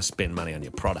customers who want to spend money on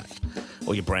your product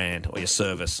or your brand or your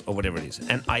service or whatever it is.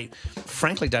 And I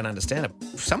frankly don't understand it.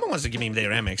 If someone wants to give me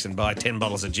their Amex and buy 10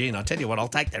 bottles of gin, I tell you what, I'll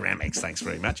take their Amex, thanks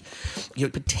very much. You're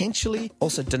potentially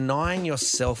also denying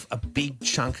yourself a big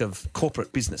chunk of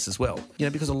corporate business as well. You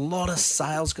know, because a lot of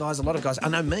sales guys, a lot of guys, I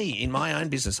know me, in my own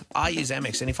business, I use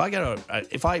Amex. And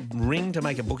if I ring to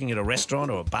make a booking at a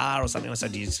restaurant or a bar or something, I say,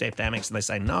 do you accept Amex? And they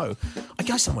say no, I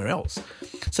go somewhere else.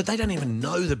 So they don't even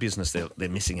know the business they're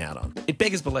missing out on. It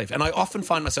beggars belief. And I often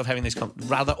find myself having these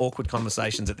rather awkward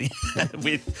conversations at the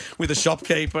with a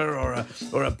shopkeeper or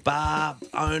a bar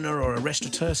owner or a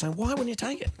restaurateur saying, why wouldn't you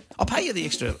take it? I'll pay you the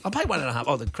extra. I'll pay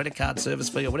 1.5, the credit card service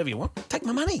fee or whatever you want. Take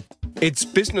my money. It's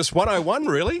Business 101,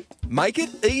 really. Make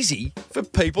it easy for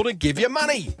people to give you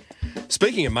money.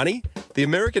 Speaking of money, the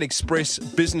American Express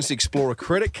Business Explorer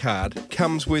credit card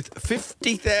comes with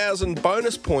 50,000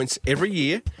 bonus points every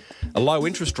year, a low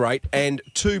interest rate, and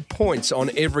 2 points on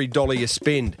every dollar you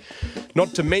spend.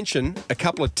 Not to mention a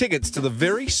couple of tickets to the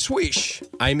very swish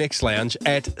Amex Lounge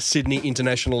at Sydney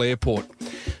International Airport.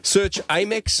 Search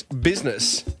Amex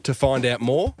Business to find out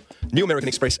more. New American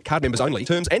Express card members only.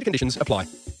 Terms and conditions apply.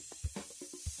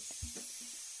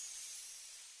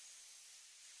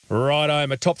 Righto,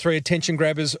 my top 3 attention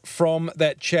grabbers from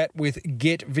that chat with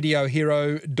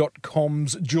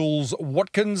GetVideoHero.com's Jules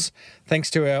Watkins.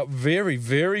 Thanks to our very,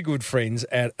 very good friends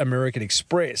at American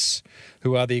Express,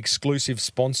 who are the exclusive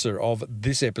sponsor of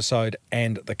this episode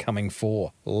and the coming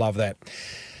 4. Love that.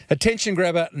 Attention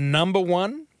grabber number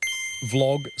 1,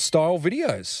 vlog-style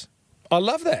videos. I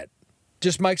love that.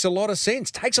 Just makes a lot of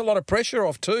sense. Takes a lot of pressure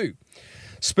off too.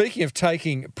 Speaking of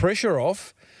taking pressure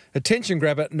off, attention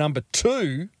grabber number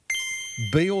 2,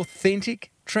 be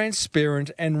authentic,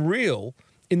 transparent and real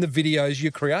in the videos you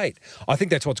create. I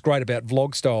think that's what's great about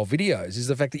vlog-style videos, is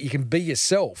the fact that you can be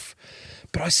yourself.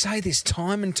 But I say this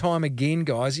time and time again,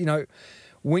 guys, you know,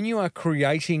 when you are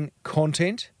creating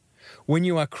content, when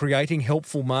you are creating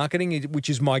helpful marketing, which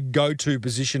is my go-to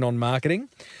position on marketing,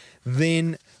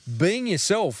 then being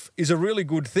yourself is a really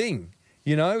good thing.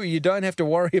 You know, you don't have to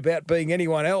worry about being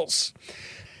anyone else.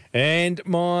 And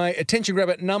my attention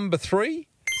grabber number 3,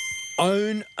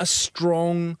 own a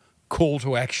strong call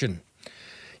to action.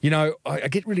 You know, I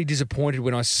get really disappointed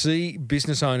when I see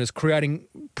business owners creating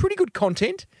pretty good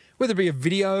content, whether it be a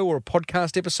video or a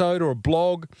podcast episode or a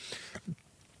blog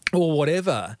or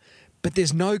whatever, but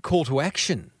there's no call to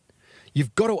action.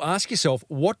 You've got to ask yourself,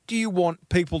 what do you want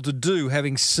people to do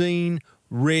having seen,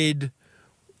 read,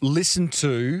 listened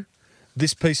to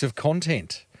this piece of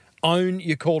content? Own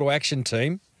your call to action,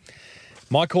 team.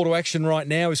 My call to action right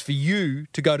now is for you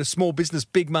to go to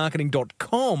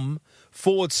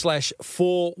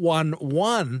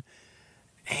smallbusinessbigmarketing.com/411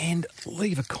 and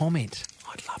leave a comment.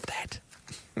 I'd love that.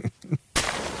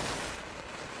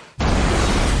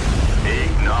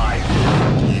 Ignite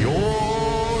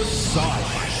your site.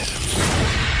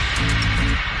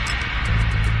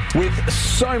 With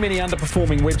so many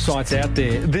underperforming websites out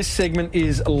there, this segment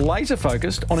is laser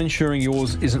focused on ensuring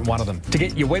yours isn't one of them. To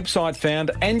get your website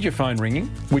found and your phone ringing,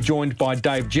 we're joined by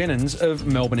Dave Jennings of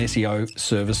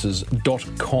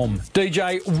MelbourneSEOservices.com.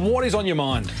 DJ, what is on your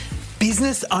mind?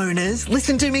 Business owners,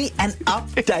 listen to me and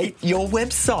update your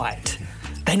website.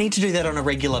 They need to do that on a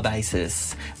regular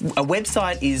basis. A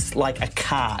website is like a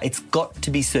car. It's got to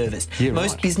be serviced. Yeah,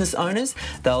 Most right. business owners,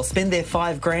 they'll spend their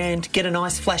 $5,000, get a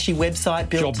nice flashy website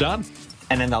built. Job done.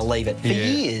 And then they'll leave it for Yeah.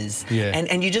 years. Yeah.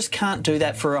 And you just can't do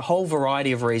that for a whole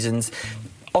variety of reasons.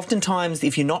 Oftentimes,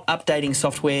 if you're not updating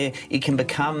software, it can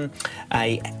become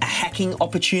a hacking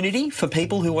opportunity for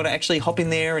people who want to actually hop in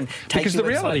there and take Because your the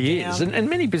reality website is, down. and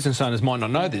many business owners might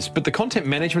not know this, but the content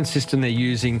management system they're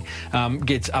using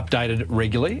gets updated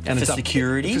regularly. And For it's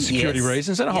security, for security yes.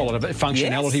 reasons and a whole lot of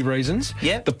functionality Yes. reasons.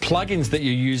 Yep. The plugins that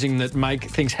you're using that make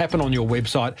things happen on your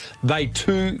website, they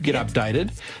too get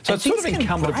updated. So And it's sort of things can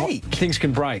incumbent upon... break. Things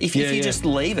can break. If you just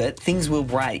leave it, things will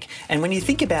break. And when you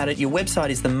think about it, your website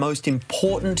is the most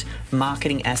important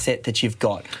marketing asset that you've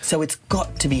got. So it's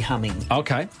got to be humming.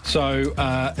 Okay, so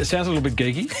it sounds a little bit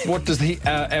geeky. What does the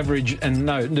average, and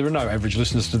no, there are no average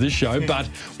listeners to this show, but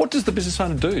what does the business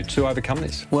owner do to overcome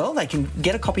this? Well, they can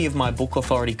get a copy of my book,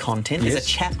 Authority Content. There's Yes. a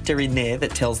chapter in there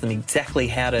that tells them exactly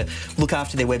how to look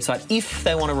after their website if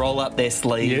they want to roll up their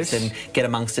sleeves Yes. and get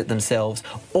amongst it themselves.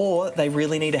 Or they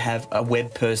really need to have a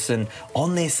web person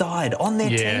on their side, on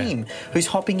their Yeah. team, who's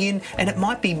hopping in. And it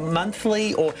might be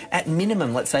monthly or at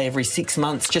minimum, let's say every 6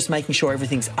 months, just making sure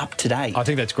everything's up to date. I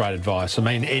think that's great advice. I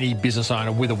mean, any business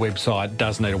owner with a website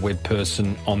does need a web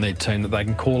person on their team that they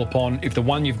can call upon. If the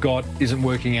one you've got isn't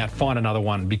working out, find another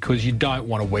one, because you don't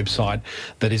want a website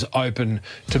that is open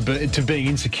to being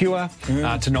insecure,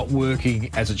 to not working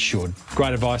as it should.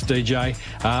 Great advice, DJ.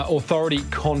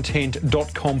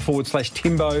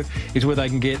 Authoritycontent.com/Timbo is where they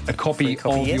can get a copy Free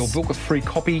copy, of yes. your book, a free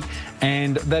copy,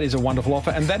 and that is a wonderful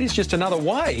offer. And that is just another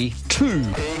way to...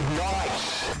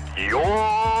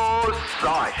 Your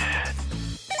site.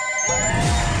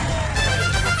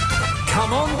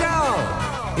 Come on down.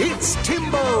 It's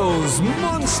Timbo's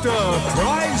Monster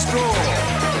Prize Draw.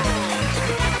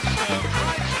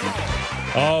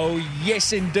 Oh,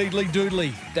 yes, indeedly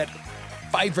doodly. That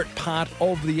favourite part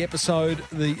of the episode,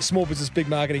 the Small Business Big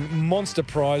Marketing Monster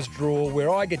Prize Draw, where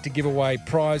I get to give away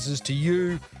prizes to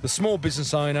you, the small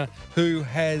business owner who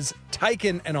has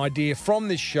taken an idea from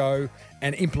this show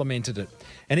and implemented it.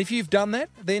 And if you've done that,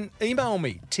 then email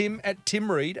me,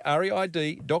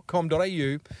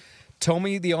 tim@timreid.com.au. Tell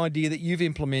me the idea that you've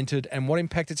implemented and what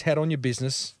impact it's had on your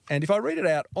business. And if I read it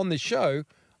out on this show,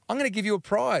 I'm going to give you a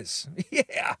prize.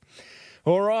 Yeah.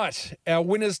 All right. Our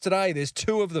winners today, there's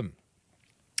 2 of them.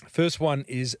 First one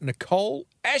is Nicole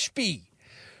Ashby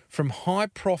from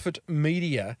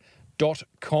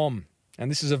highprofitmedia.com.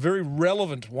 And this is a very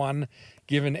relevant one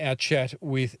given our chat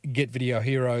with Get Video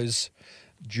Heroes,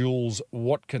 Jules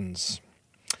Watkins.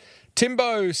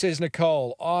 Timbo, says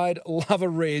Nicole, I'd love a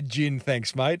rare gin,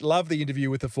 thanks, mate. Love the interview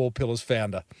with the 4 Pillars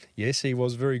founder. Yes, he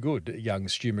was very good, young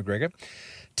Stu McGregor.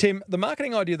 Tim, the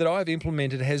marketing idea that I've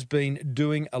implemented has been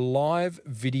doing a live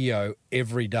video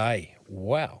every day.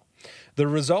 Wow. The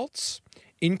results?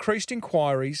 Increased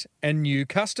inquiries and new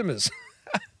customers.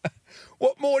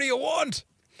 What more do you want?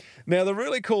 Now, the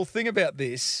really cool thing about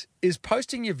this is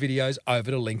posting your videos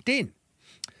over to LinkedIn.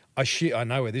 I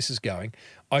know where this is going.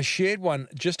 I shared one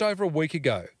just over a week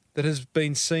ago that has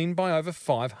been seen by over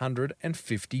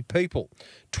 550 people,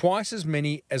 twice as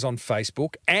many as on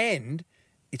Facebook, and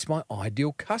it's my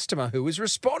ideal customer who is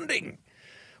responding.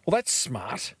 Well, that's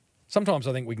smart. Sometimes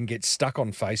I think we can get stuck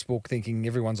on Facebook thinking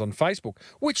everyone's on Facebook,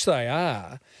 which they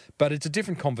are, but it's a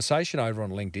different conversation over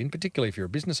on LinkedIn, particularly if you're a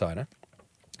business owner.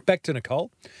 Back to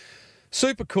Nicole.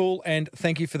 Super cool, and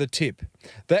thank you for the tip.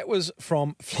 That was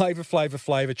from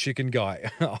Flavor Chicken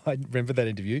Guy. I remember that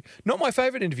interview. Not my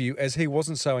favourite interview, as he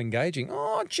wasn't so engaging.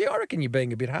 Oh, gee, I reckon you're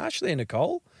being a bit harsh there,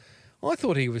 Nicole. I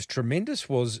thought he was tremendous,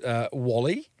 was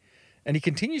Wally, and he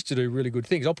continues to do really good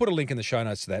things. I'll put a link in the show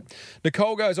notes to that.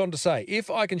 Nicole goes on to say,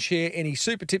 if I can share any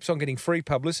super tips on getting free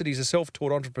publicity as a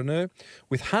self-taught entrepreneur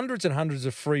with hundreds and hundreds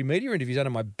of free media interviews under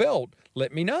my belt,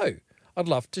 let me know. I'd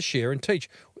love to share and teach.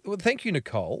 Well, thank you,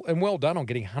 Nicole, and well done on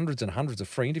getting hundreds and hundreds of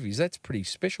free interviews. That's pretty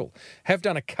special. Have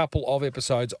done a couple of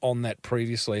episodes on that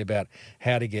previously about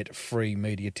how to get free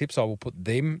media tips. I will put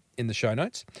them in the show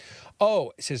notes.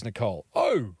 Oh, says Nicole.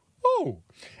 Oh.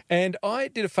 And I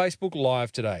did a Facebook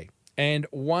Live today and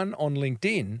one on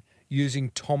LinkedIn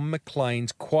using Tom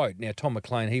McLean's quote. Now, Tom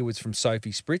McLean, he was from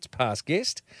Sophie Spritz, past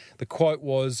guest. The quote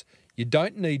was, you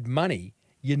don't need money,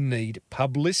 you need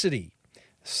publicity.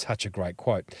 Such a great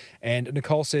quote. And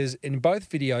Nicole says, in both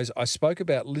videos, I spoke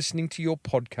about listening to your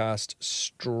podcast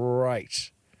straight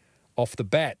off the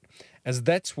bat, as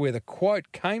that's where the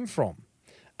quote came from.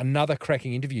 Another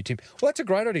cracking interview, Tim. Well, that's a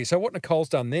great idea. So what Nicole's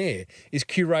done there is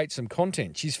curate some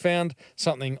content. She's found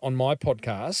something on my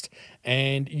podcast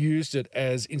and used it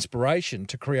as inspiration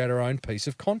to create her own piece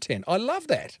of content. I love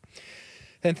that.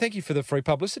 And thank you for the free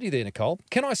publicity there, Nicole.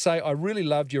 Can I say I really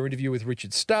loved your interview with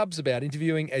Richard Stubbs about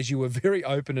interviewing, as you were very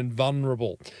open and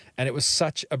vulnerable. And it was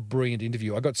such a brilliant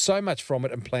interview. I got so much from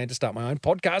it and plan to start my own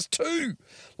podcast too.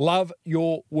 Love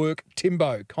your work,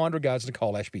 Timbo. Kind regards,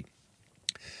 Nicole Ashby.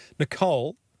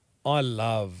 Nicole, I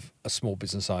love a small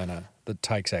business owner that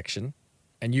takes action,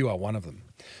 and you are one of them.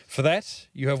 For that,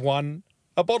 you have won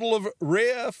a bottle of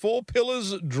rare 4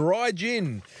 Pillars dry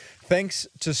gin. Thanks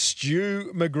to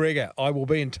Stu McGregor. I will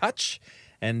be in touch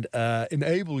and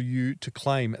enable you to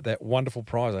claim that wonderful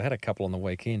prize. I had a couple on the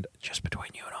weekend, just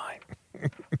between you and I.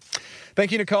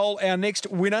 Thank you, Nicole. Our next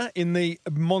winner in the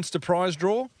Monster Prize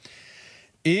draw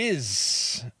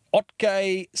is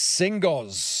Otke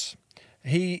Sengoz.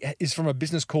 He is from a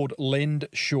business called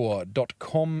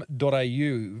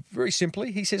lendsure.com.au. Very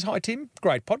simply, he says, "Hi, Tim.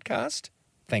 Great podcast.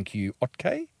 Thank you,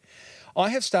 Otke. I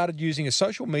have started using a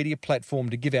social media platform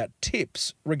to give out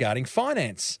tips regarding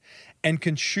finance, and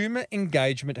consumer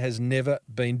engagement has never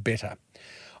been better.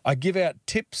 I give out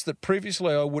tips that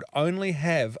previously I would only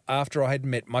have after I had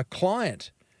met my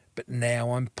client, but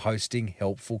now I'm posting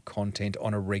helpful content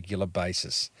on a regular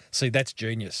basis." See, that's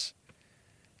genius.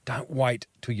 Don't wait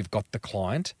till you've got the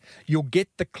client. You'll get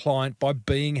the client by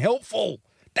being helpful.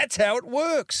 That's how it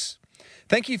works.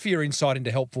 Thank you for your insight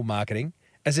into helpful marketing,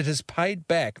 as it has paid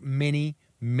back many,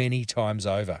 many times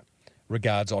over.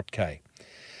 Regards, Otke.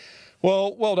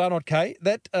 Well done, Otke.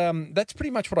 That's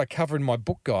pretty much what I cover in my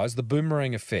book, guys, The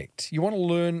Boomerang Effect. You want to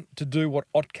learn to do what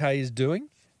Otke is doing?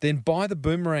 Then buy The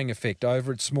Boomerang Effect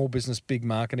over at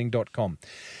smallbusinessbigmarketing.com.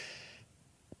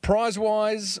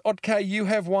 Prize-wise, Otke, you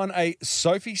have won a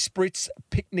Sophie Spritz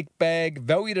picnic bag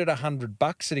valued at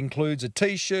 $100. It includes a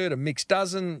T-shirt, a mixed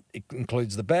dozen. It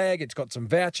includes the bag. It's got some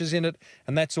vouchers in it.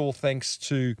 And that's all thanks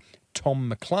to Tom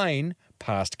McLean,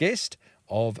 past guest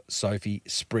of Sophie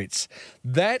Spritz.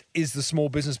 That is the Small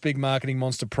Business Big Marketing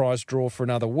Monster Prize draw for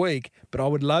another week. But I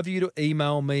would love you to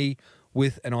email me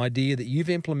with an idea that you've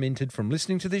implemented from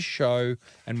listening to this show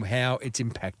and how it's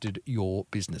impacted your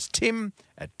business. Tim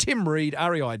at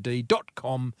timreid.com.au.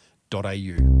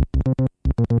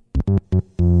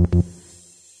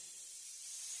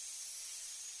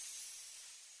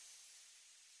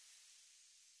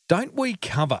 Don't we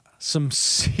cover some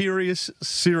serious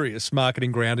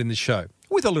marketing ground in this show,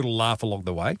 with a little laugh along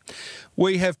the way?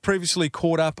 We have previously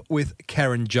caught up with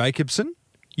Karen Jacobson.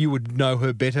 You would know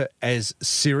her better as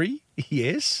Siri.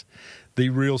 Yes, the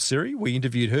real Siri. We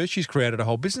interviewed her. She's created a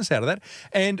whole business out of that.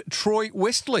 And Troy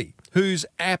Westley, whose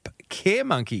app Care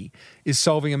Monkey is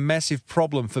solving a massive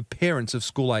problem for parents of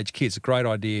school-age kids. A great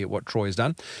idea what Troy has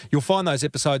done. You'll find those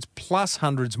episodes plus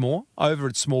hundreds more over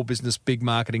at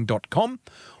smallbusinessbigmarketing.com,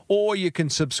 or you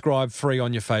can subscribe free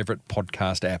on your favourite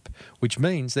podcast app, which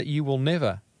means that you will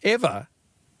never, ever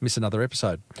miss another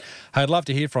episode. Hey, I'd love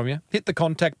to hear from you. Hit the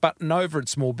contact button over at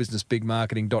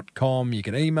smallbusinessbigmarketing.com. You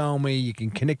can email me. You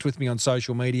can connect with me on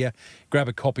social media. Grab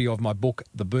a copy of my book,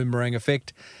 The Boomerang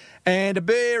Effect. And a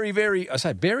very, we'll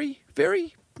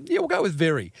go with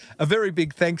very. A very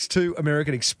big thanks to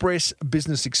American Express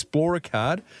Business Explorer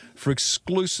card for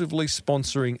exclusively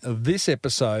sponsoring this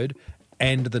episode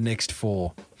and the next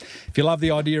 4. If you love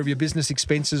the idea of your business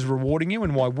expenses rewarding you,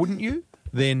 and why wouldn't you,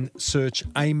 then search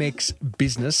Amex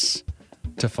Business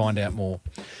to find out more.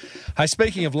 Hey,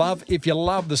 speaking of love, if you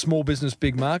love the Small Business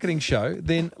Big Marketing Show,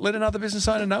 then let another business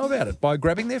owner know about it by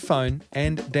grabbing their phone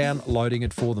and downloading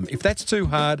it for them. If that's too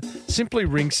hard, simply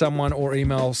ring someone or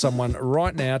email someone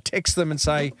right now, text them and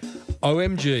say,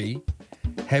 "OMG,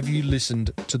 have you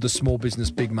listened to the Small Business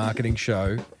Big Marketing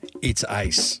Show? It's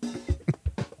ace."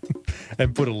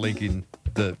 And put a link in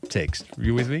the text. Are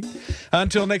you with me?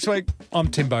 Until next week, I'm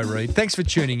Timbo Reid. Thanks for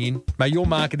tuning in. May your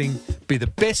marketing be the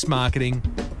best marketing.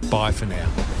 Bye for now.